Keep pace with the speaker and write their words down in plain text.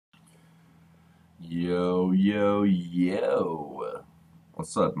Yo, yo, yo.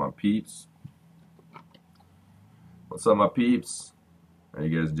 What's up, my peeps? What's up, my peeps? How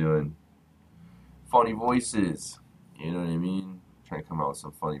you guys doing? Funny voices. You know what I mean? Trying to come out with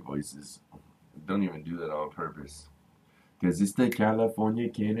some funny voices. Don't even do that on purpose. Because it's the California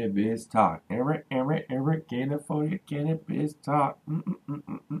Cannabis Talk. Eric, California Cannabis Talk.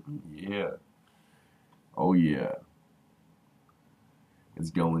 Yeah. Oh, yeah. It's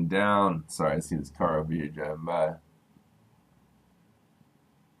going down. Sorry, I see this car over here driving by.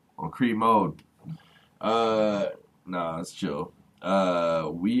 On creep mode. Nah, it's chill.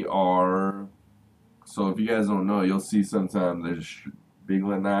 We are. So if you guys don't know, you'll see sometimes there's big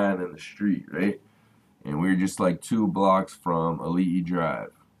lanai in the street, right? And we're just like 2 blocks from Elite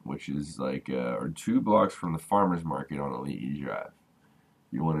Drive, which is like, or 2 blocks from the farmers market on Elite Drive.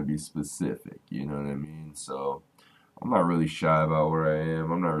 You want to be specific, you know what I mean? So I'm not really shy about where I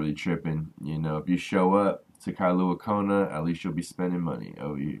am. I'm not really tripping. You know, if you show up to Kailua Kona, at least you'll be spending money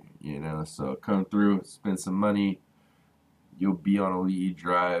over here, you know? So come through, spend some money. You'll be on Elite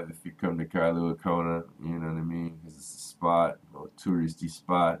Drive if you come to Kailua Kona, you know what I mean? Because it's a spot, a touristy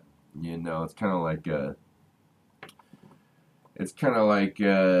spot. You know, it's kind of like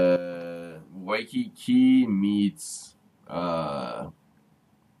Waikiki meets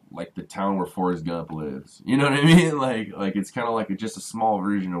like the town where Forrest Gump lives. You know what I mean? Like it's kind of like just a small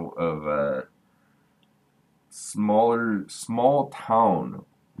version of small town,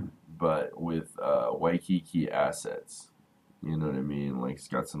 but with Waikiki assets. You know what I mean? Like it's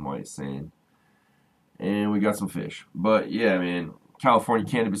got some white sand, and we got some fish. But yeah, man, California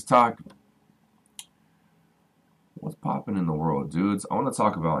Cannabis Talk. What's popping in the world, dudes? I want to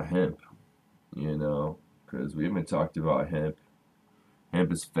talk about hemp. You know, because we haven't talked about hemp.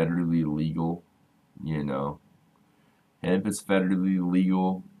 Hemp is federally legal, you know. Hemp is federally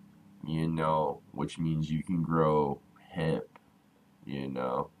legal, you know, which means you can grow hemp, you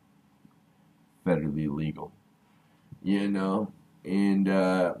know, federally legal, you know. And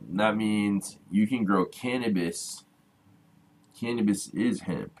that means you can grow cannabis. Cannabis is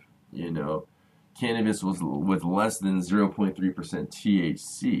hemp, you know. Cannabis was with less than 0.3%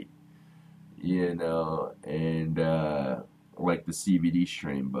 THC, you know, and like the CBD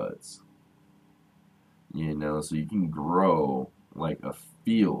strain buds, you know, so you can grow like a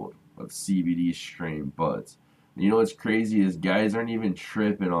field of CBD strain buds. You know what's crazy is guys aren't even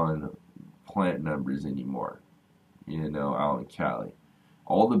tripping on plant numbers anymore, you know, out in Cali.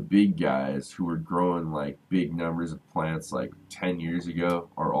 All the big guys who were growing like big numbers of plants like 10 years ago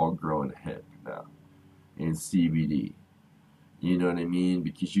are all growing hemp now and CBD. You know what I mean?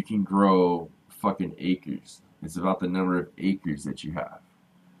 Because you can grow fucking acres. It's about the number of acres that you have.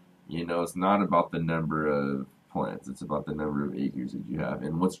 You know, it's not about the number of plants. It's about the number of acres that you have.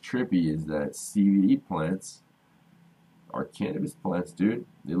 And what's trippy is that CBD plants are cannabis plants, dude.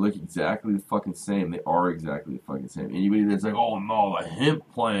 They look exactly the fucking same. They are exactly the fucking same. Anybody that's like, oh no, a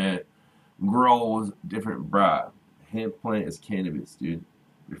hemp plant grows different, bruh. Hemp plant is cannabis, dude.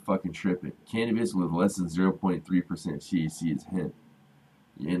 You're fucking tripping. Cannabis with less than 0.3% THC is hemp.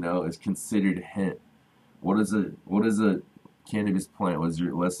 You know, it's considered hemp. What is a cannabis plant with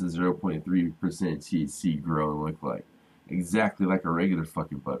less than 0.3% THC grow and look like? Exactly like a regular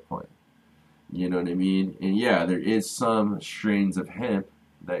fucking bud plant. You know what I mean? And yeah, there is some strains of hemp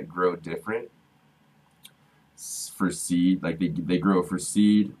that grow different for seed. Like they grow for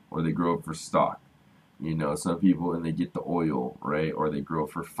seed or they grow for stock. You know, some people and they get the oil, right? Or they grow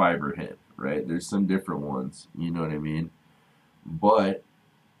for fiber hemp, right? There's some different ones. You know what I mean? But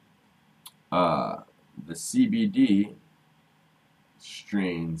the CBD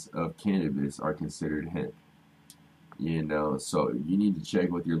strains of cannabis are considered hemp. You know, so you need to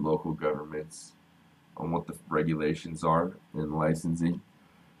check with your local governments on what the regulations are in licensing.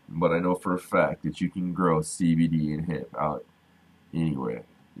 But I know for a fact that you can grow CBD and hemp out anywhere.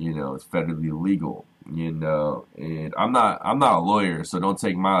 You know, it's federally legal. You know, and I'm not a lawyer, so don't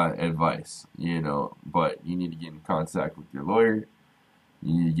take my advice. You know, but you need to get in contact with your lawyer.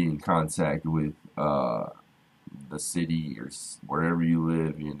 You need to get in contact with the city or wherever you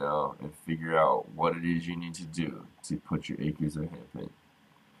live, you know, and figure out what it is you need to do to put your acres of hemp in.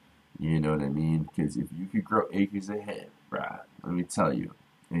 You know what I mean? Because if you could grow acres of hemp, bruh, let me tell you,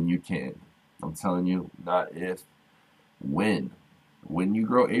 and you can. I'm telling you, not if, when. When you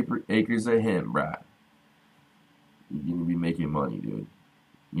grow acres of hemp, bruh, you're going to be making money, dude.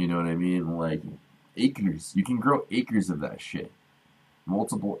 You know what I mean? Like, acres. You can grow acres of that shit.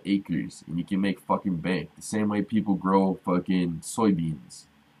 Multiple acres, and you can make fucking bank. The same way people grow fucking soybeans.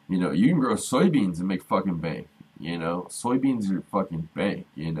 You know, you can grow soybeans and make fucking bank. You know, soybeans are fucking bank.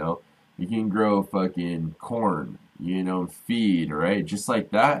 You know, You can grow fucking corn, you know, and feed, right? Just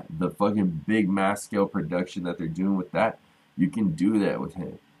like that, the fucking big mass scale production that they're doing with that, you can do that with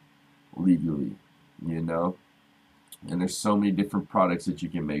hemp legally, you know? And there's so many different products that you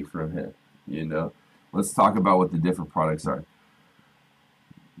can make from hemp, you know? Let's talk about what the different products are.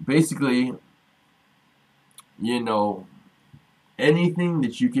 Basically, you know, anything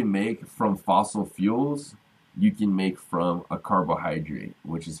that you can make from fossil fuels, you can make from a carbohydrate,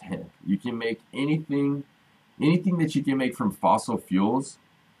 which is hemp. You can make anything that you can make from fossil fuels,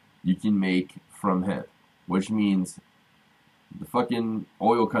 you can make from hemp, which means the fucking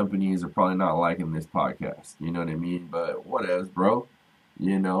oil companies are probably not liking this podcast. You know what I mean? But whatevs, bro.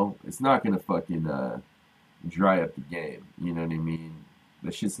 You know, it's not gonna fucking dry up the game. You know what I mean?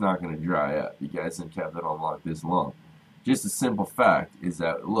 The shit's not gonna dry up. You guys have kept it on lock this long. Just a simple fact is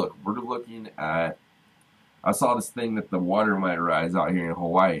that, look, we're looking at. I saw this thing that the water might rise out here in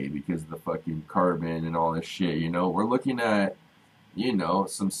Hawaii because of the fucking carbon and all this shit. You know, we're looking at, you know,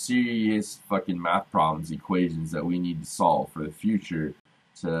 some serious fucking math problems, equations that we need to solve for the future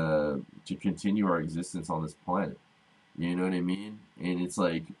to continue our existence on this planet. You know what I mean? And it's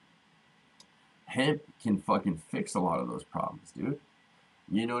like hemp can fucking fix a lot of those problems, dude.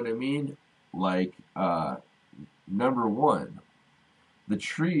 You know what I mean? Like, number one, the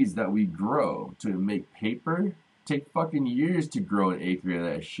trees that we grow to make paper take fucking years to grow an acre of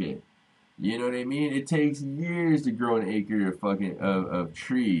that shit. You know what I mean? It takes years to grow an acre of fucking of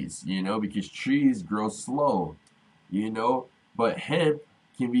trees, you know, because trees grow slow, you know. But hemp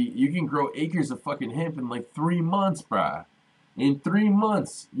can be, you can grow acres of fucking hemp in like 3 months, bruh. In 3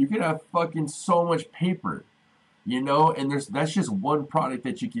 months, you could have fucking so much paper, you know, and that's just one product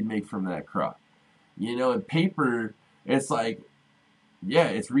that you can make from that crop. You know, and paper, it's like, yeah,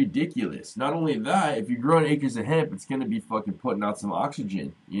 it's ridiculous. Not only that, if you grow an acres of hemp, it's gonna be fucking putting out some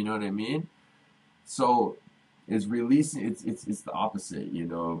oxygen. You know what I mean? So it's releasing. It's the opposite. You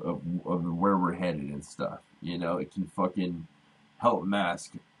know, of where we're headed and stuff. You know, it can fucking help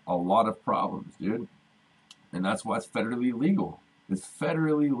mask a lot of problems, dude. And that's why it's federally legal. It's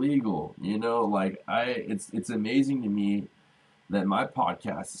federally legal. You know, like it's amazing to me that my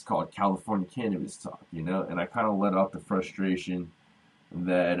podcast is called California Cannabis Talk. You know, and I kind of let out the frustration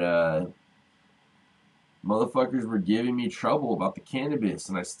that motherfuckers were giving me trouble about the cannabis,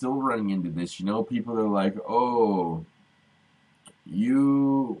 and I still running into this. You know, people are like, "Oh, we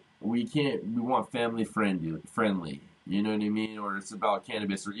want family friendly." You know what I mean? Or it's about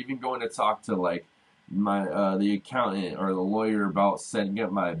cannabis, or even going to talk to like my the accountant or the lawyer about setting up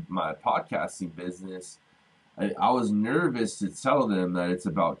my podcasting business. I was nervous to tell them that it's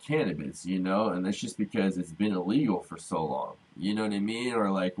about cannabis, you know, and that's just because it's been illegal for so long. You know what I mean? Or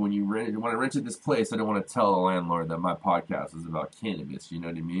like when I rented this place, I didn't want to tell the landlord that my podcast was about cannabis. You know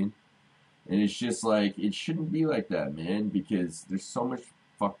what I mean? And it's just like it shouldn't be like that, man, because there's so much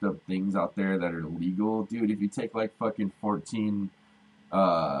fucked up things out there that are illegal, dude. If you take like fucking 14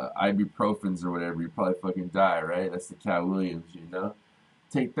 ibuprofens or whatever, you probably fucking die, right? That's the Cat Williams, you know.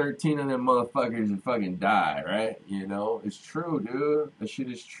 Take 13 of them motherfuckers and fucking die, right? You know, it's true, dude. That shit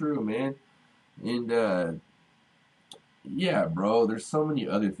is true, man. And yeah, bro, there's so many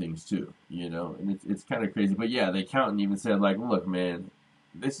other things too, you know, and it's kind of crazy. But yeah, the accountant even said, like, look, man,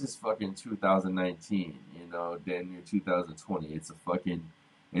 this is fucking 2019, you know, damn near 2020.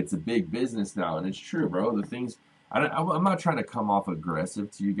 It's a big business now, and it's true, bro. The things, I'm not trying to come off aggressive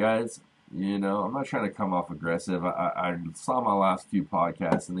to you guys. You know, I'm not trying to come off aggressive. I saw my last few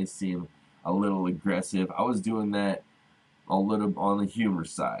podcasts and they seem a little aggressive. I was doing that a little on the humor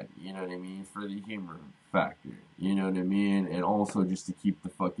side, you know what I mean? For the humor factor, you know what I mean? And also just to keep the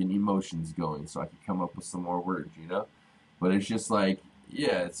fucking emotions going so I could come up with some more words, you know? But it's just like,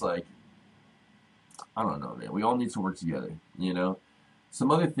 yeah, it's like, I don't know, man. We all need to work together, you know?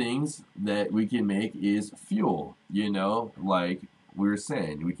 Some other things that we can make is fuel, you know? Like, we were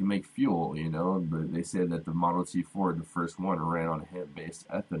saying, we can make fuel, you know, but they said that the Model T Ford, the first one, ran on hemp-based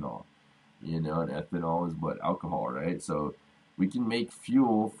ethanol, you know, and ethanol is what, alcohol, right? So we can make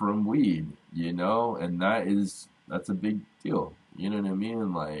fuel from weed, you know, and that's a big deal, you know what I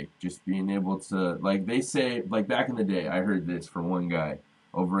mean? Like, just being able to, like they say, like back in the day, I heard this from one guy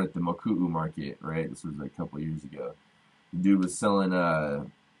over at the Moku'u market, right? This was like a couple years ago. The dude was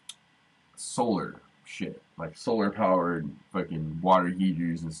selling solar shit, like solar powered fucking water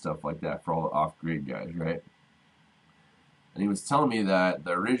heaters and stuff like that for all the off grid guys, right? And he was telling me that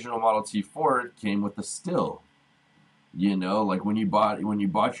the original Model T Ford came with a still. You know, like when you bought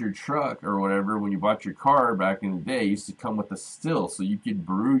your truck or whatever, when you bought your car back in the day, it used to come with a still, so you could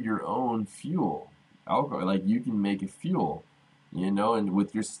brew your own fuel, alcohol. Like you can make a fuel, you know, and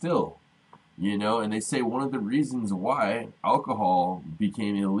with your still, you know. And they say one of the reasons why alcohol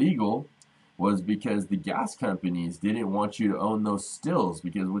became illegal was because the gas companies didn't want you to own those stills,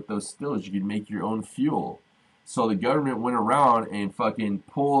 because with those stills you could make your own fuel. So the government went around and fucking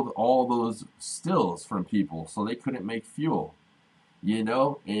pulled all those stills from people so they couldn't make fuel, you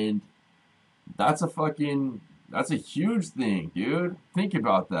know? And that's a fucking that's a huge thing, dude. Think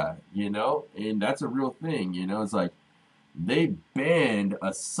about that, you know? And that's a real thing, you know? It's like they banned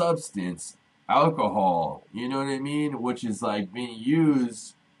a substance, alcohol, you know what I mean? Which is like being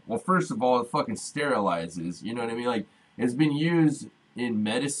used, well, first of all, it fucking sterilizes, you know what I mean? Like, it's been used in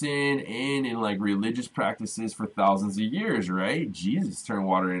medicine and in like religious practices for thousands of years, right? Jesus turned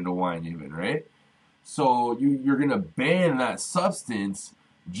water into wine, even, right? So you're gonna ban that substance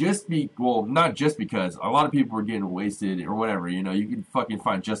just well, not just because a lot of people were getting wasted or whatever, you know, you can fucking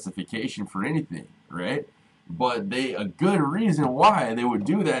find justification for anything, right? But a good reason why they would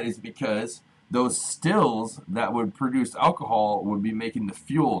do that is because those stills that would produce alcohol would be making the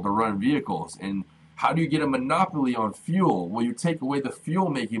fuel to run vehicles. And how do you get a monopoly on fuel? Well, you take away the fuel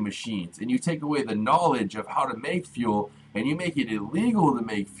making machines and you take away the knowledge of how to make fuel and you make it illegal to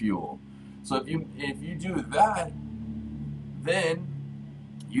make fuel. So if you do that, then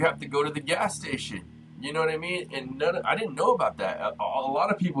you have to go to the gas station. You know what I mean? And I didn't know about that. A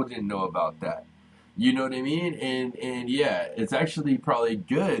lot of people didn't know about that. You know what I mean? And yeah, it's actually probably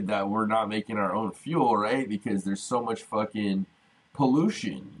good that we're not making our own fuel, right? Because there's so much fucking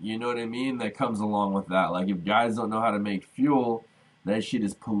pollution. You know what I mean? That comes along with that. Like if guys don't know how to make fuel, that shit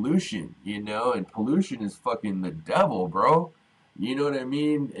is pollution, you know? And pollution is fucking the devil, bro. You know what I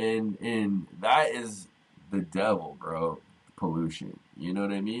mean? And that is the devil, bro. Pollution. You know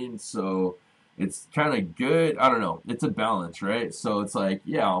what I mean? So it's kind of good. I don't know. It's a balance, right? So it's like,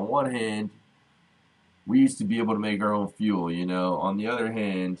 yeah, on one hand, we used to be able to make our own fuel, you know. On the other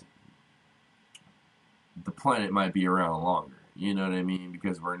hand, the planet might be around longer. You know what I mean?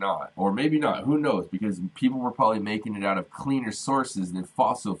 Because we're not. Or maybe not. Who knows? Because people were probably making it out of cleaner sources than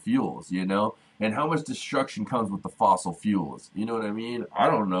fossil fuels, you know? And how much destruction comes with the fossil fuels? You know what I mean? I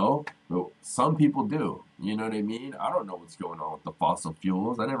don't know. But some people do. You know what I mean? I don't know what's going on with the fossil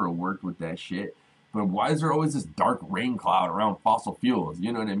fuels. I never worked with that shit. But why is there always this dark rain cloud around fossil fuels?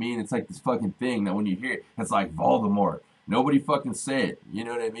 You know what I mean? It's like this fucking thing that when you hear it, it's like Voldemort. Nobody fucking say it. You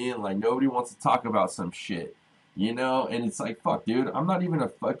know what I mean? Like nobody wants to talk about some shit. You know, and it's like, fuck, dude, I'm not even a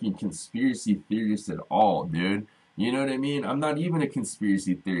fucking conspiracy theorist at all, dude. You know what I mean? I'm not even a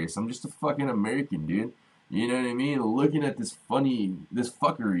conspiracy theorist. I'm just a fucking American, dude. You know what I mean? Looking at this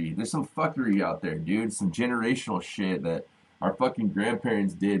fuckery. There's some fuckery out there, dude. Some generational shit that our fucking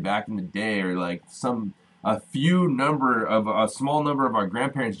grandparents did back in the day, or like a small number of our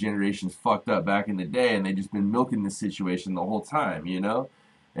grandparents' generations fucked up back in the day, and they just been milking this situation the whole time, you know?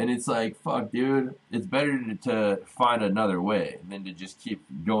 And it's like, fuck, dude, it's better to find another way than to just keep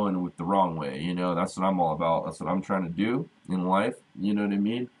going with the wrong way, you know? That's what I'm all about. That's what I'm trying to do in life, you know what I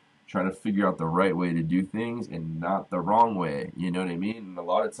mean? Trying to figure out the right way to do things and not the wrong way, you know what I mean? And a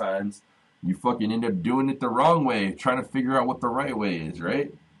lot of times, you fucking end up doing it the wrong way, trying to figure out what the right way is,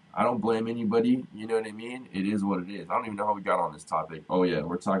 right? I don't blame anybody, you know what I mean? It is what it is. I don't even know how we got on this topic. Oh yeah,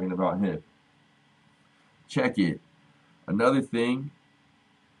 we're talking about hemp. Check it. Another thing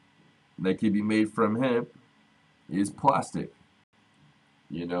that can be made from hemp is plastic.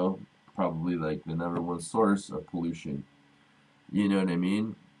 You know, probably like the number one source of pollution. You know what I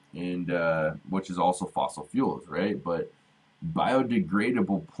mean? And which is also fossil fuels, right? But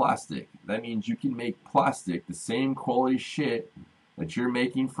biodegradable plastic. That means you can make plastic, the same quality shit that you're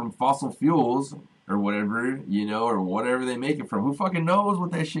making from fossil fuels or whatever, you know, or whatever they make it from. Who fucking knows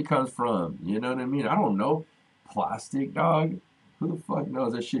what that shit comes from? You know what I mean? I don't know. Plastic, dog. Who the fuck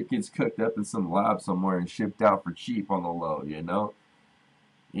knows? That shit gets cooked up in some lab somewhere and shipped out for cheap on the low, you know?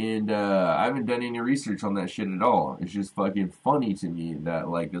 And I haven't done any research on that shit at all. It's just fucking funny to me that,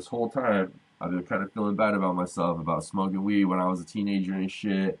 like, this whole time, I've been kind of feeling bad about myself about smoking weed when I was a teenager and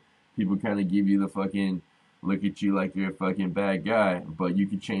shit. People kind of give you the fucking look at you like you're a fucking bad guy, but you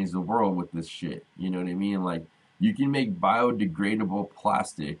can change the world with this shit. You know what I mean? Like, you can make biodegradable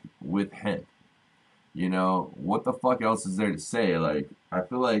plastic with hemp. You know, what the fuck else is there to say? Like, I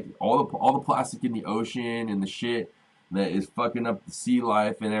feel like all the plastic in the ocean and the shit that is fucking up the sea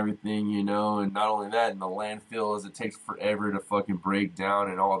life and everything, you know, and not only that, in the landfills, it takes forever to fucking break down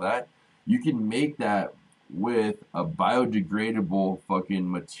and all that. You can make that with a biodegradable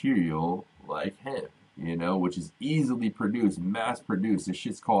fucking material like hemp, you know, which is easily produced, mass produced. This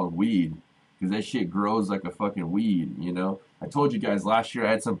shit's called weed because that shit grows like a fucking weed, you know. I told you guys last year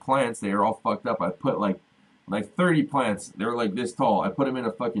I had some plants, they were all fucked up. I put like like 30 plants. They were like this tall. I put them in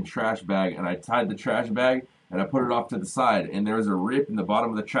a fucking trash bag, and I tied the trash bag, and I put it off to the side. And there was a rip in the bottom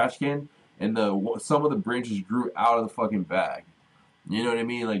of the trash can, and some of the branches grew out of the fucking bag. You know what I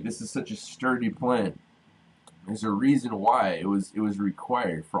mean? Like, this is such a sturdy plant. There's a reason why it was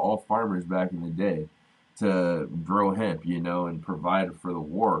required for all farmers back in the day to grow hemp, and provide for the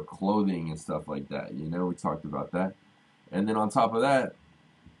war, clothing and stuff like that. We talked about that. And then on top of that,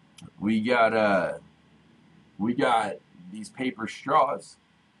 we got we got these paper straws.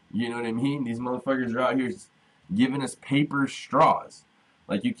 You know what I mean? These motherfuckers are out here giving us paper straws.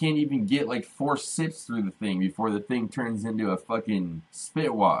 Like, you can't even get like 4 sips through the thing before the thing turns into a fucking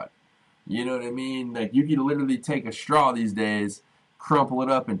spit wad. You know what I mean? Like, you could literally take a straw these days, crumple it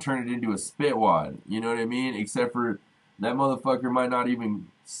up, and turn it into a spit wad. You know what I mean? Except for that motherfucker might not even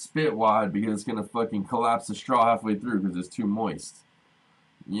spit wad because it's gonna fucking collapse the straw halfway through because it's too moist.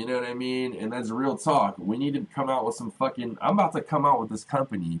 You know what I mean? And that's real talk. We need to come out with some fucking. I'm about to come out with this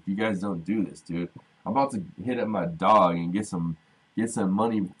company if you guys don't do this, dude. I'm about to hit up my dog and get some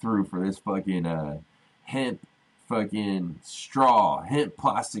money through for this fucking hemp fucking straw, hemp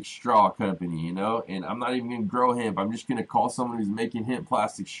plastic straw company, And I'm not even gonna grow hemp. I'm just gonna call someone who's making hemp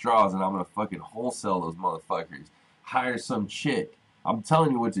plastic straws, and I'm gonna fucking wholesale those motherfuckers. Hire some chick. I'm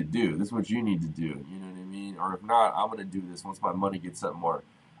telling you what to do. This is what you need to do. You know what I mean? Or if not, I'm gonna do this once my money gets up more.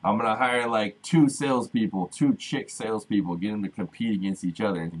 I'm gonna hire like 2 salespeople, 2 chick salespeople, get them to compete against each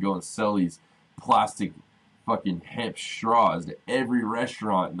other and to go and sell these plastic fucking hemp straws to every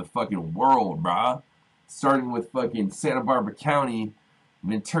restaurant in the fucking world, brah. Starting with fucking Santa Barbara County,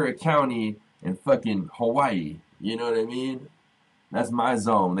 Ventura County, and fucking Hawaii. You know what I mean? That's my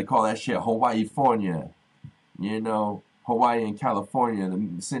zone. They call that shit Hawaii-fornia. Hawaii and California,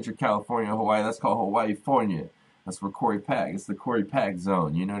 the Central California, Hawaii, that's called Hawaii-fornia. That's where Corey Pack. It's the Corey Pack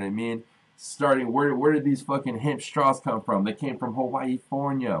zone. You know what I mean? Starting, where did these fucking hemp straws come from? They came from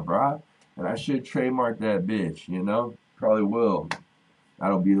Hawaii-fornia, bruh. And I should trademark that bitch, Probably will.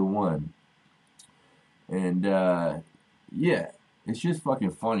 That'll be the one. And, yeah. It's just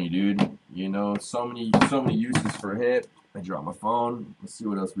fucking funny, dude. So many uses for hemp. I dropped my phone. Let's see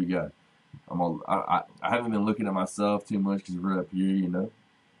what else we got. I haven't been looking at myself too much because we're up here,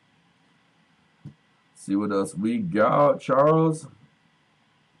 See what else we got, Charles.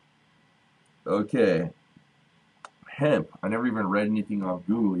 Okay. Hemp. I never even read anything off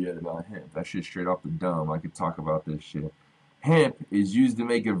Google yet about hemp. That shit's straight off the dome. I could talk about this shit. Hemp is used to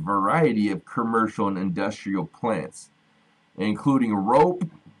make a variety of commercial and industrial plants, including rope.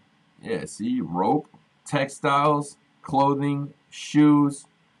 Yeah, see? Rope. Textiles, clothing, shoes,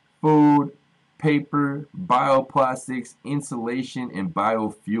 food, paper, bioplastics, insulation, and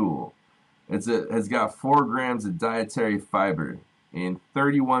biofuel. It's got 4 grams of dietary fiber and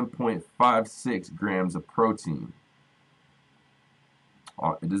 31.56 grams of protein.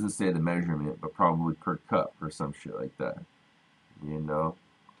 It doesn't say the measurement, but probably per cup or some shit like that. Let's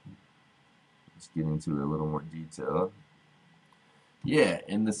get into a little more detail. Yeah,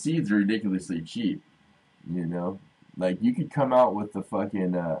 and the seeds are ridiculously cheap. Like, you could come out with the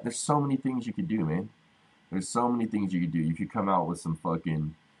fucking, there's so many things you could do, man. There's so many things you could do. You could come out with some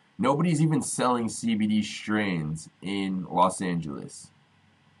fucking, nobody's even selling CBD strains in Los Angeles.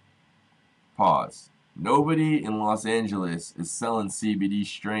 Pause. Nobody in Los Angeles is selling CBD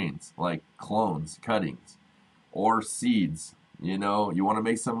strains, like clones, cuttings, or seeds. You want to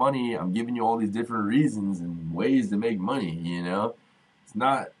make some money, I'm giving you all these different reasons and ways to make money, It's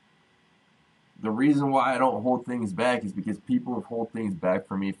not. The reason why I don't hold things back is because people have held things back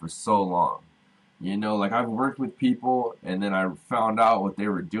for me for so long. Like, I've worked with people, and then I found out what they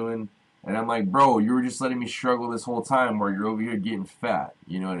were doing, and I'm like, bro, you were just letting me struggle this whole time while you're over here getting fat.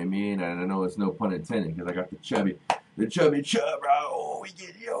 You know what I mean? And I know it's no pun intended, because I got the chubby chub, bro. Oh, we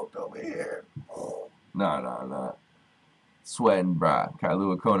get yoked over here. Oh. Nah. Sweating, bro.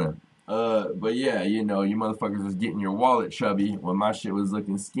 Kailua Kona. But yeah, you motherfuckers was getting your wallet chubby when my shit was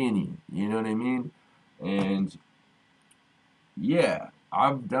looking skinny. You know what I mean? And yeah,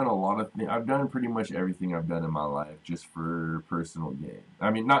 I've done a lot of things. I've done pretty much everything I've done in my life just for personal gain.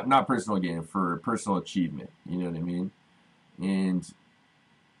 I mean, not personal gain, for personal achievement. You know what I mean? And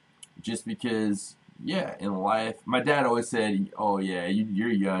just because, yeah, in life, my dad always said, "Oh yeah,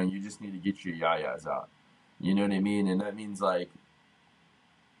 you're young. You just need to get your yayas out." You know what I mean? And that means, like,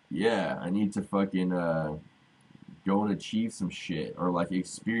 yeah, I need to fucking go and achieve some shit, or like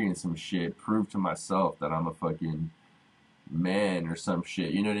experience some shit, prove to myself that I'm a fucking man or some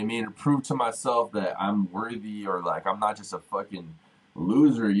shit. You know what I mean? Or prove to myself that I'm worthy, or like I'm not just a fucking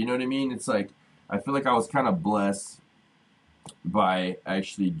loser. You know what I mean? It's like, I feel like I was kind of blessed by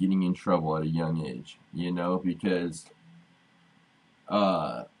actually getting in trouble at a young age, you know, because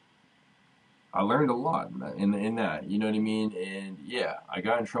uh, I learned a lot in that, you know what I mean? And yeah, I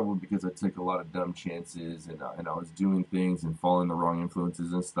got in trouble because I took a lot of dumb chances and I was doing things and following the wrong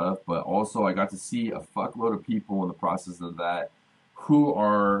influences and stuff. But also, I got to see a fuckload of people in the process of that who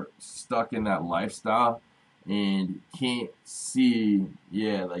are stuck in that lifestyle and can't see,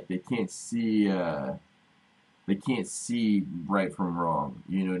 yeah, like they can't see right from wrong.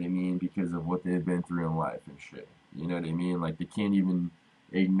 You know what I mean? Because of what they've been through in life and shit. You know what I mean? Like they can't even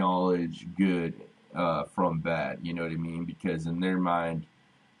acknowledge good from bad. You know what I mean? Because in their mind,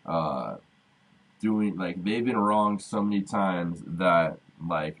 uh, doing like they've been wronged so many times that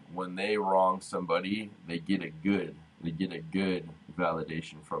like when they wrong somebody, they get a good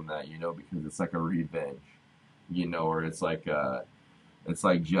validation from that. You know, because it's like a revenge. You know, or it's like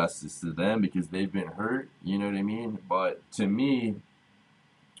justice to them because they've been hurt, you know what I mean? But to me,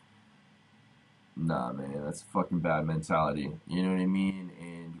 nah, man, that's a fucking bad mentality. You know what I mean?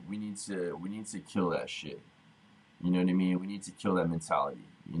 And we need to kill that shit. You know what I mean? We need to kill that mentality.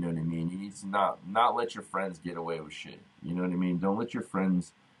 You know what I mean? You need to not let your friends get away with shit. You know what I mean? Don't let your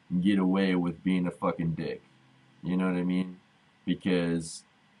friends get away with being a fucking dick. You know what I mean? Because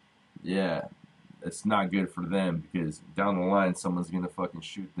yeah, it's not good for them because down the line someone's gonna fucking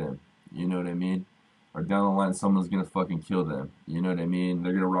shoot them. You know what I mean? Or down the line someone's gonna fucking kill them. You know what I mean?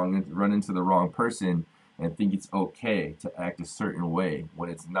 They're gonna run into the wrong person and think it's okay to act a certain way when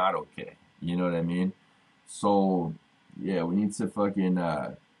it's not okay. You know what I mean? So yeah, we need to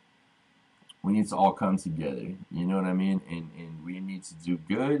all come together. You know what I mean? And we need to do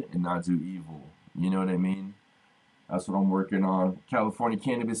good and not do evil. You know what I mean? That's what I'm working on. California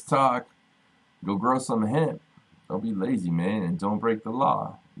Cannabis Talk. Go grow some hemp. Don't be lazy, man, and don't break the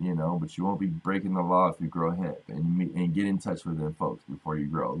law. You know, but you won't be breaking the law if you grow hemp. And get in touch with them folks before you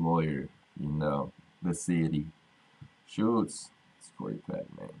grow. Lawyer, you know, the city. Shoots. It's Corey Pack,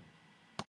 man.